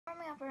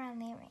up around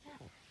the arena.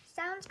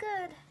 Sounds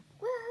good.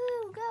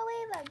 Woohoo! Go,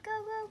 Ava! Go,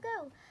 go,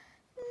 go!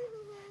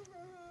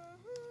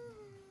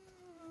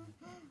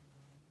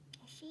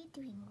 Is she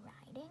doing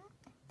riding?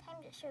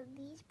 Time to show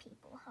these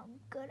people how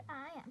good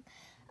I am.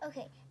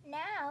 Okay,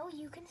 now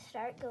you can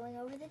start going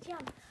over the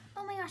jump.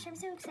 Oh my gosh, I'm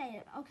so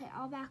excited. Okay,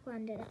 I'll back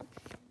London up.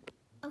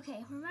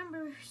 Okay,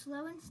 remember,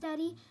 slow and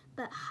steady,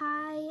 but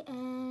high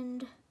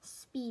and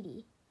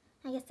speedy.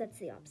 I guess that's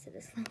the opposite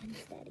of slow and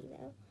steady,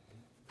 though.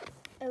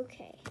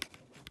 Okay.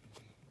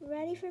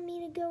 Ready for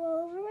me to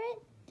go over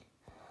it?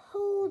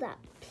 Hold up,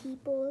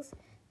 peoples.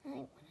 I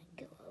want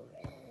to go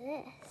over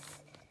this.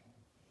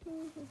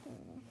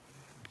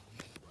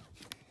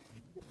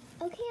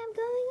 Okay, I'm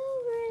going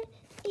over it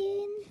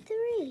in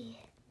 3,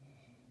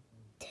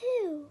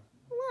 2,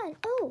 1.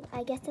 Oh,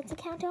 I guess that's a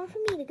countdown for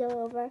me to go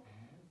over.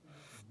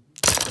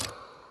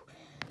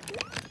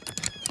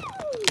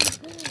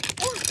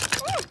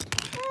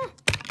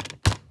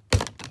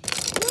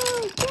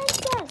 No,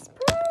 princess!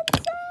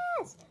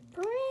 Princess!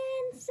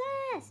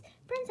 Princess!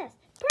 Princess!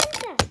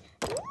 Princess!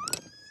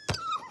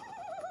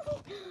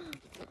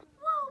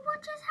 Whoa, what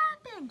just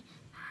happened?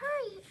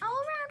 Hurry, I'll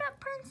round up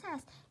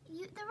Princess.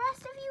 The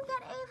rest of you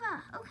get Ava,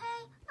 okay?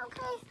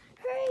 Okay,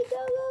 hurry,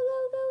 go, go, go,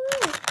 go,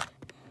 go.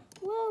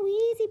 Whoa,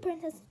 easy,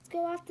 Princess. Let's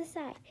go off the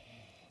side.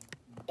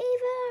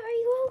 Ava, are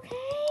you okay?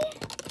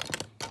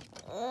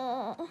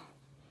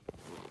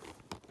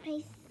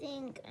 I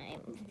think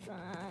I'm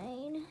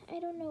fine. I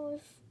don't know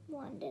if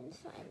London's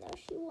fine, though.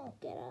 She won't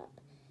get up.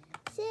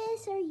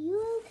 Sis, are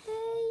you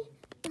okay?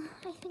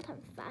 I think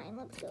I'm fine.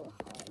 Let's go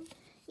home.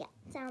 Yeah,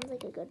 sounds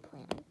like a good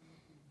plan.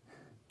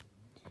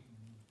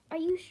 Are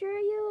you sure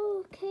you're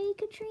okay,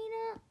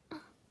 Katrina?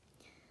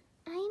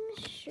 I'm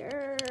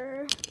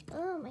sure.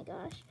 Oh my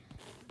gosh.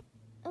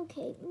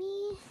 Okay,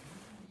 me.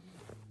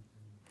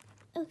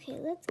 Okay,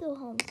 let's go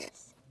home,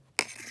 sis.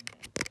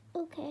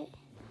 Okay.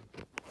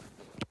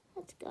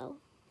 Let's go.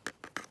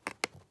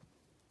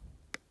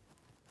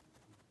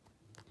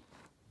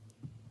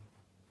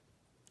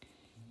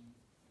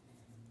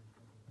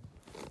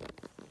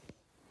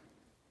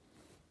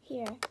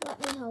 Here, let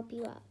me help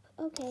you up.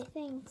 Okay,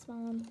 thanks,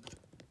 Mom.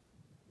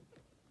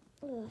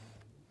 Ugh.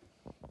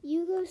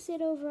 You go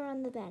sit over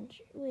on the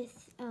bench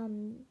with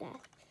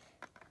Beth.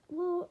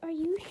 Well, are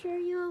you sure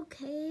you're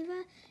okay,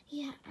 Ava?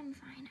 Yeah, I'm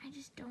fine. I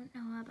just don't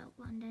know about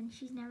London.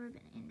 She's never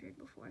been injured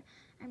before.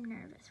 I'm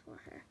nervous for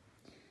her.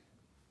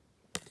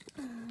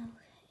 Okay.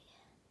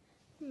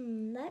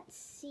 Let's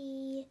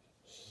see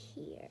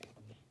here.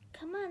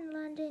 Come on,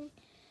 London.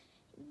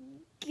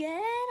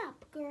 Get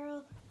up,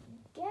 girl.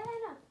 Get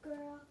up,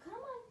 girl. Come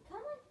on,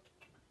 come on.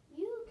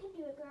 You can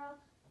do it, girl.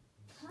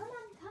 Come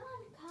on, come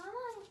on, come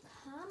on,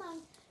 come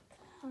on.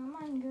 Come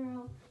on,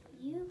 girl.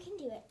 You can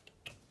do it.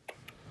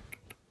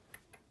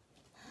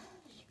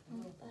 She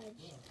won't budge.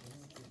 This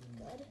is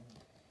good.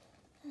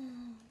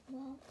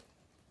 Well.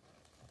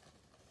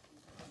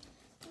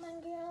 Come on,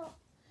 girl.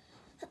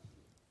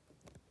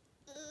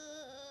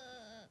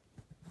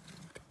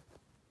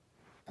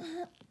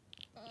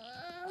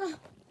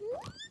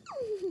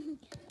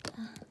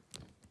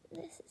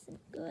 This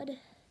isn't good.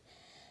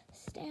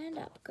 Stand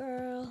up,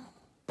 girl.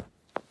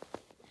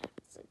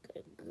 That's a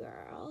good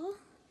girl.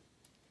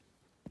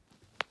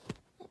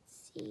 Let's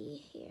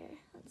see here.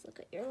 Let's look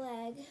at your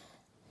leg.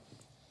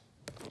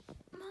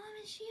 Mom,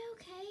 is she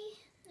okay?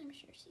 I'm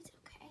sure she's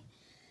okay.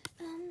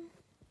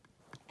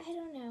 I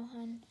don't know,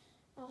 hon.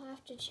 I'll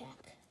have to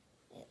check.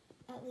 It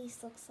at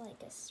least looks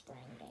like a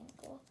sprained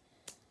ankle.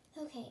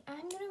 Okay,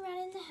 I'm gonna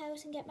run in the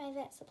house and get my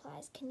vet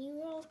supplies. Can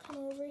you girls come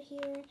over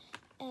here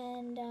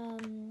and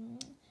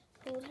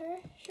hold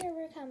her? Sure,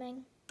 we're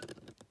coming.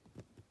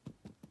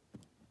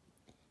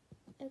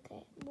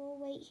 Okay, we'll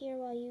wait here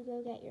while you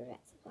go get your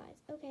vet supplies.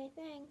 Okay,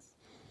 thanks.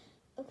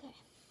 Okay,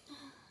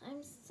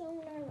 I'm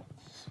so nervous.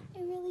 I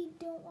really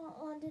don't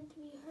want London to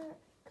be hurt,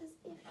 because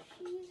if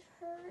she's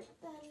hurt,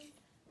 then...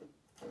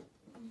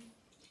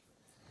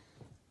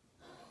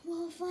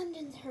 Well, if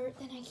London's hurt,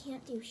 then I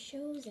can't do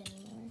shows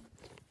anymore.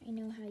 I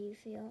know how you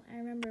feel. I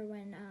remember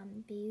when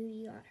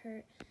Beauty got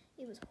hurt.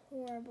 It was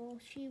horrible.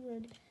 She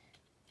would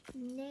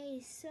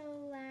neigh so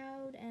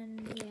loud,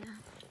 and yeah.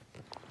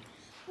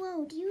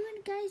 Whoa, do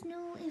you guys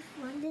know if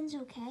London's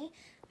okay?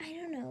 I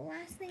don't know.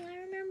 Last thing I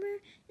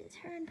remember is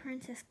her and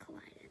Princess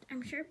collided.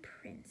 I'm sure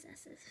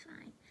Princess is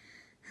fine.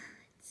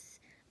 It's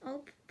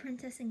all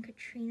Princess and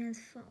Katrina's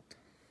fault.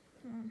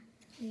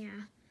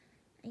 Yeah,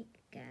 I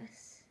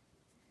guess.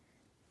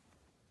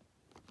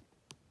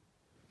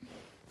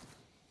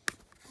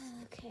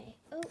 Okay.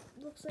 Oh,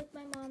 looks like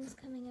my mom's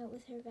coming out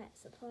with her vet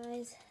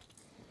supplies.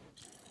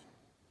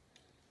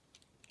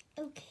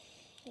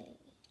 Okay.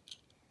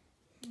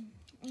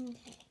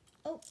 Okay.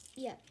 Oh,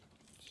 yep.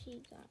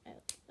 She got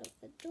out of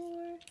the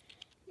door.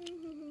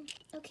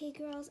 Okay,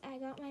 girls, I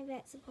got my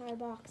vet supply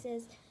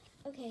boxes.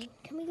 Okay,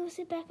 can we go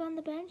sit back on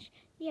the bench?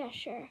 Yeah,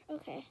 sure.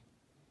 Okay.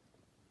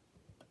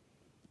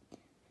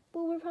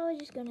 Well, we're probably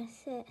just gonna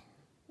sit.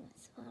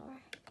 That's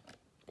flower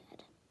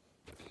bed.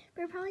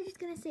 We're probably just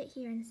gonna sit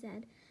here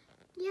instead.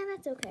 Yeah,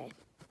 that's okay.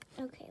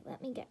 Okay,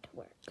 let me get to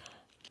work.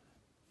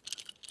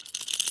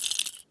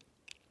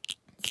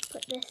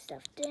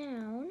 stuff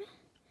down.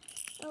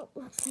 Oh,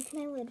 looks like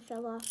my lid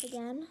fell off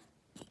again.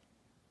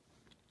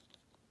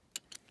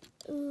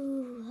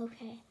 Ooh,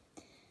 okay.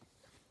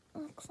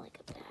 Looks like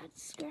a bad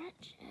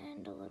scratch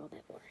and a little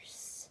bit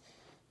worse.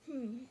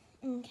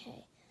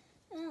 Okay.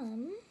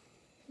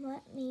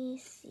 Let me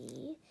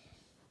see.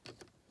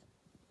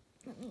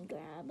 Let me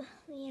grab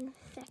the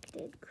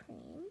infected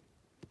cream.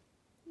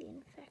 The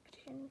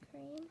infection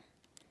cream.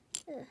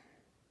 Ugh.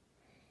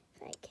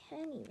 If I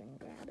can even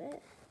grab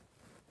it.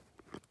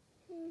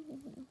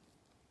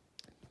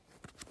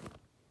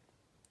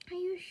 Are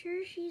you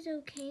sure she's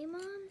okay,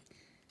 Mom?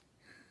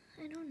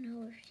 I don't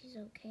know if she's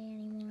okay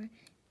anymore.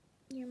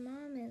 Your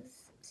mom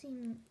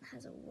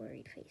has a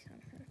worried face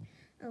on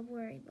her, a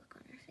worried look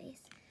on her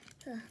face.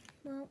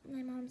 Well,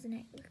 my mom's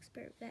an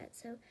expert vet,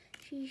 so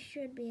she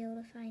should be able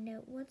to find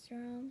out what's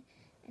wrong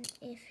and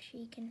if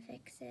she can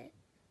fix it.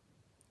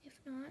 If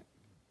not,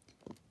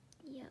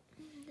 yep,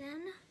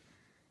 then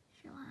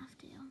she'll have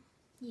to.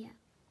 Yeah.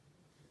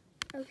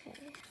 Okay,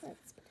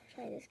 let's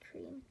try this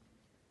cream.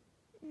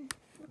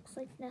 Looks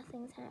like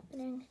nothing's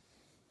happening.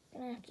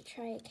 Gonna have to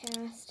try a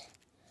cast.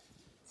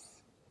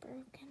 It's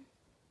broken.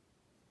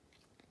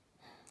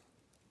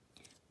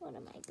 What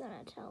am I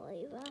gonna tell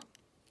Ava?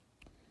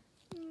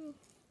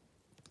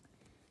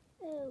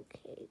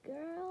 Okay,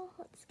 girl,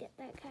 let's get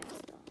that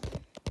cast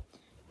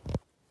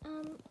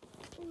on.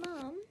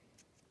 Mom,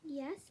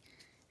 yes?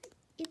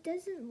 It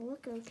doesn't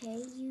look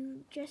okay.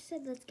 You just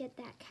said let's get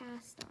that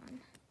cast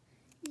on.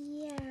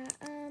 Yeah,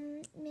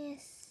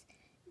 Miss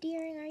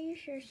Deering, are you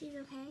sure she's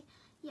okay?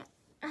 Yeah,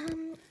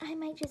 I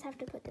might just have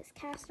to put this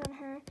cast on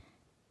her.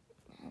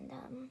 And,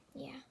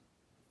 yeah.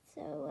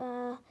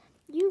 So,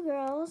 you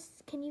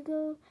girls, can you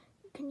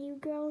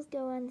girls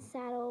go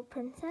unsaddle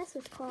Princess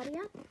with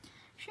Claudia?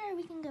 Sure,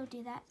 we can go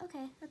do that.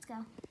 Okay, let's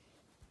go.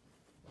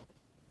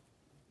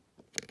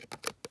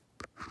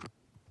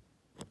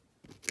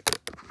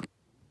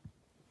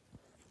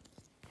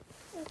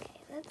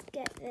 Okay, let's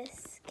get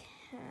this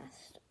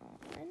cast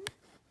on.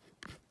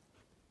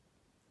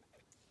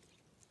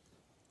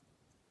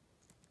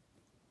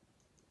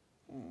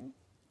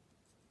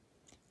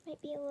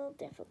 Might be a little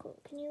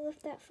difficult. Can you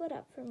lift that foot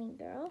up for me,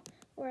 girl?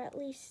 Or at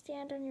least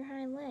stand on your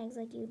hind legs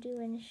like you do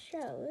in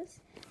shows.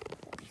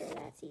 I'm sure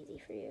that's easy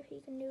for you if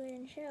you can do it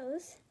in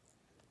shows.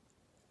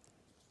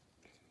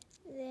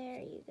 There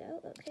you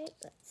go. Okay,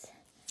 let's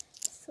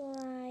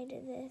slide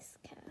this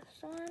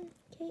cast on.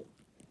 Okay,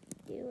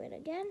 do it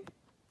again.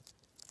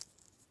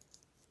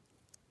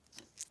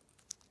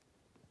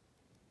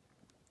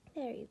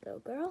 There you go,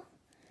 girl.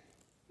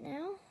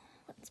 Now,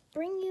 let's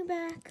bring you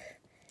back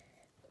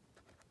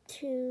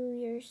to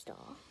your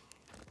stall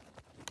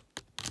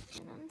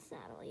and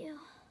unsaddle you.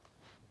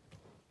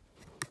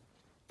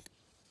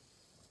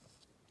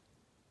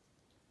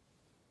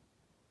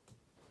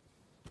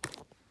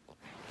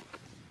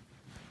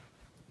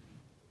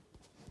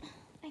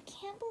 I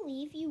can't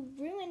believe you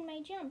ruined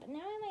my jump. Now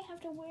I might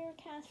have to wear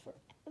a cast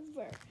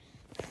forever.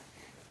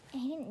 I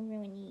didn't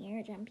ruin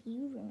your jump.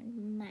 You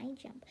ruined my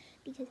jump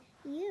because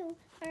you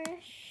are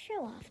a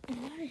show-off.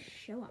 And not a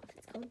show-off.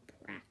 It's called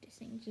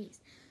practicing. Jeez.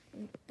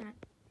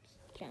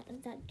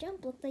 That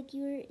jump looked like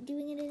you were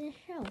doing it in a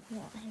show.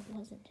 Well, I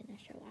wasn't in a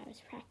show. I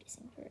was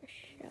practicing for a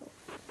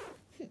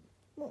show.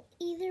 Well,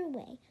 either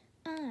way,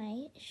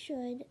 I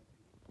should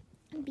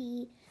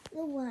be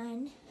the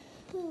one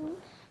who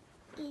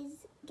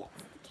gets the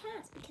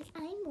cast because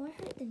I'm more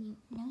hurt than you.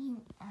 No,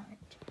 you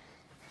aren't.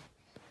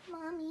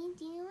 Mommy,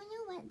 do you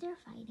know what they're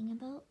fighting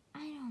about?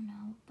 I don't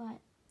know, but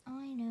all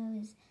I know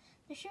is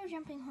the show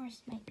jumping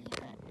horse might be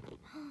hurt.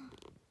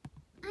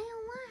 I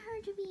don't want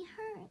her to be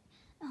hurt.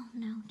 Oh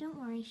no, don't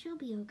worry, she'll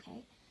be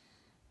okay.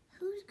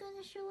 Who's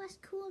gonna show us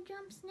cool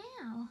jumps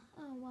now?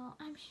 Oh well,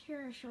 I'm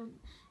sure she'll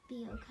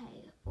be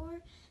okay.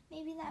 Or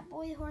maybe that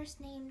boy horse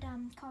named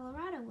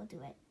Colorado will do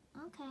it.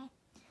 Okay.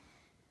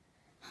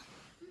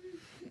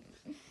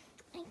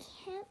 I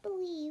can't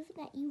believe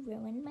that you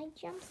ruined my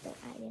jump though.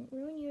 I didn't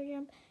ruin your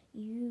jump.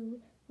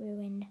 You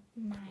ruined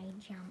my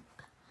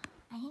jump.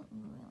 I didn't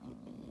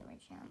ruin your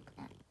jump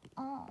at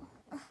all.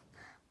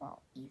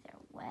 Well, either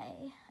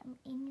way, I'm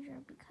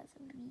injured because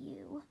of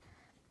you,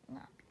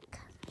 not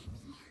because of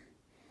me.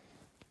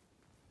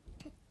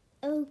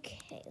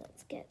 Okay,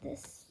 let's get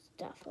this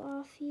stuff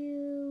off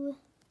you.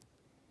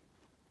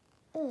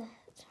 Ugh,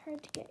 it's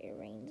hard to get your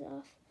reins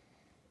off.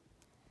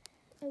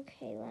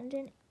 Okay,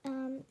 London.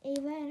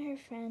 Ava and her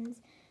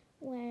friends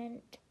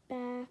went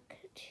back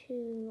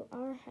to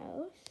our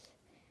house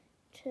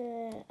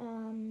to,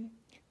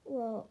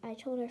 well, I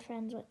told her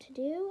friends what to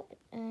do,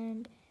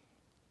 and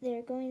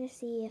they're going to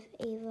see if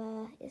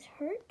Ava is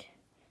hurt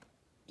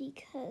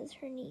because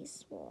her knee's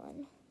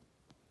swollen.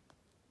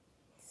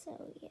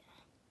 So, yeah.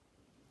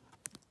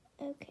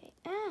 Okay.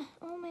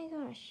 Oh my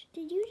gosh.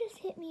 Did you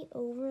just hit me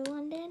over,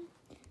 London?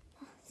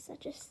 Oh,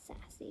 such a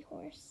sassy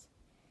horse.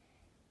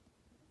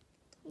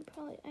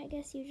 I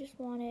guess you just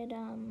wanted,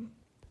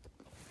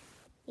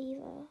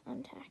 Ava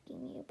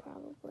untacking you,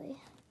 probably.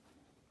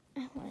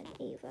 I wanted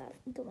Ava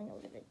going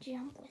over the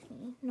jump with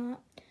me,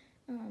 not,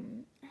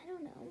 I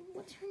don't know.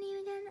 What's her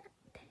name again?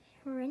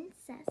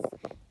 Princess.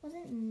 It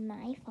wasn't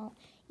my fault.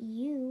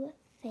 You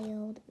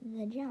failed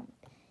the jump.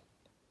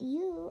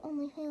 You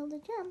only failed the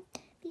jump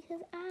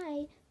because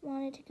I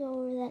wanted to go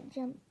over that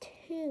jump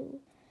too.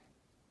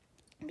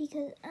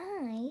 Because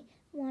I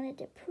wanted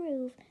to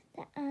prove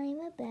that I'm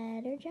a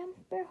better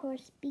jumper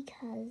horse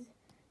because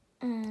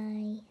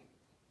I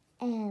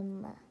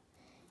am.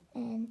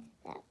 And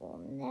that will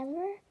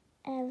never,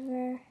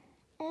 ever,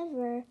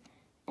 ever,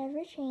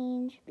 ever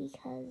change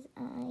because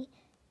I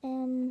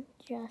am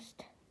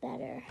just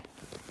better.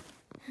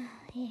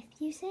 If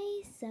you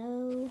say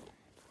so,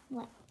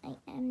 well, I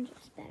am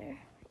just better.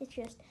 It's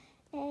just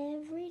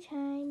every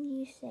time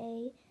you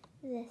say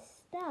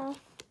this stuff,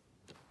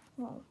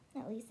 well,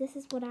 at least this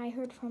is what I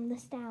heard from the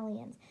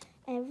stallions.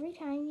 Every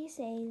time you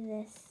say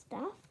this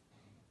stuff,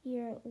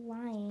 you're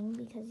lying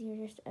because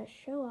you're just a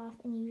show-off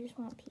and you just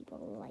want people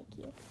to like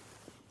you.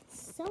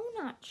 So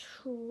not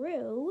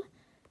true.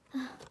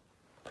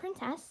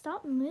 Princess,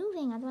 stop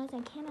moving, otherwise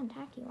I can't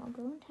attack you. I'll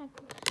go attack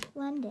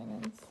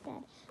London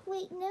instead.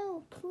 Wait,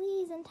 no,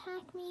 please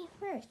attack me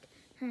first.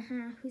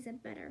 Haha, who's a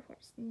better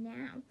horse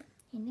now?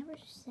 I never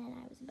said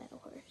I was a better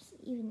horse,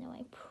 even though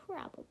I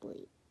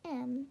probably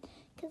am,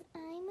 because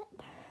I'm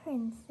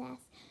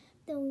Princess,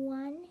 the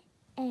one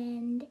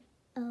and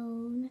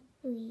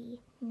only.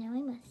 Now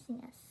I must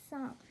sing a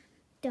song.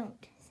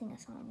 Don't sing a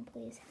song,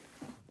 please.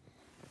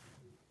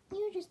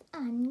 You're just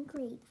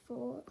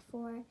ungrateful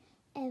for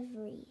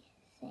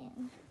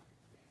everything.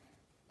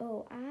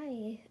 Oh,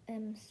 I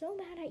am so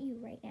mad at you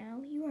right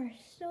now. You are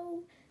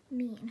so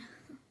mean.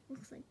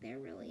 Looks like they're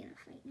really in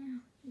a fight now.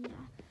 Yeah.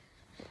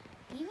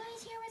 You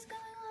guys hear what's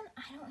going on?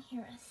 I don't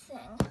hear a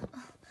thing.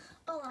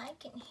 All I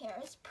can hear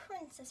is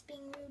Princess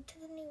being rude to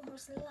the new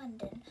horse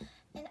London.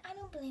 And I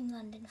don't blame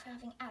London for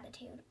having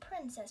attitude.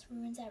 Princess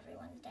ruins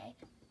everyone's day.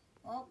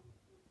 Well,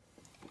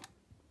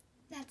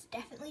 that's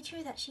definitely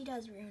true that she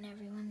does ruin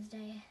everyone's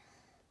day.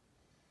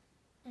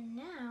 And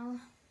now,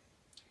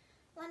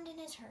 London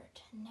is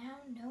hurt. Now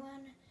no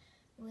one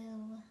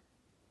will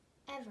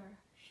ever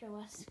show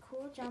us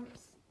cool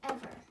jumps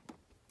ever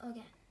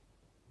again.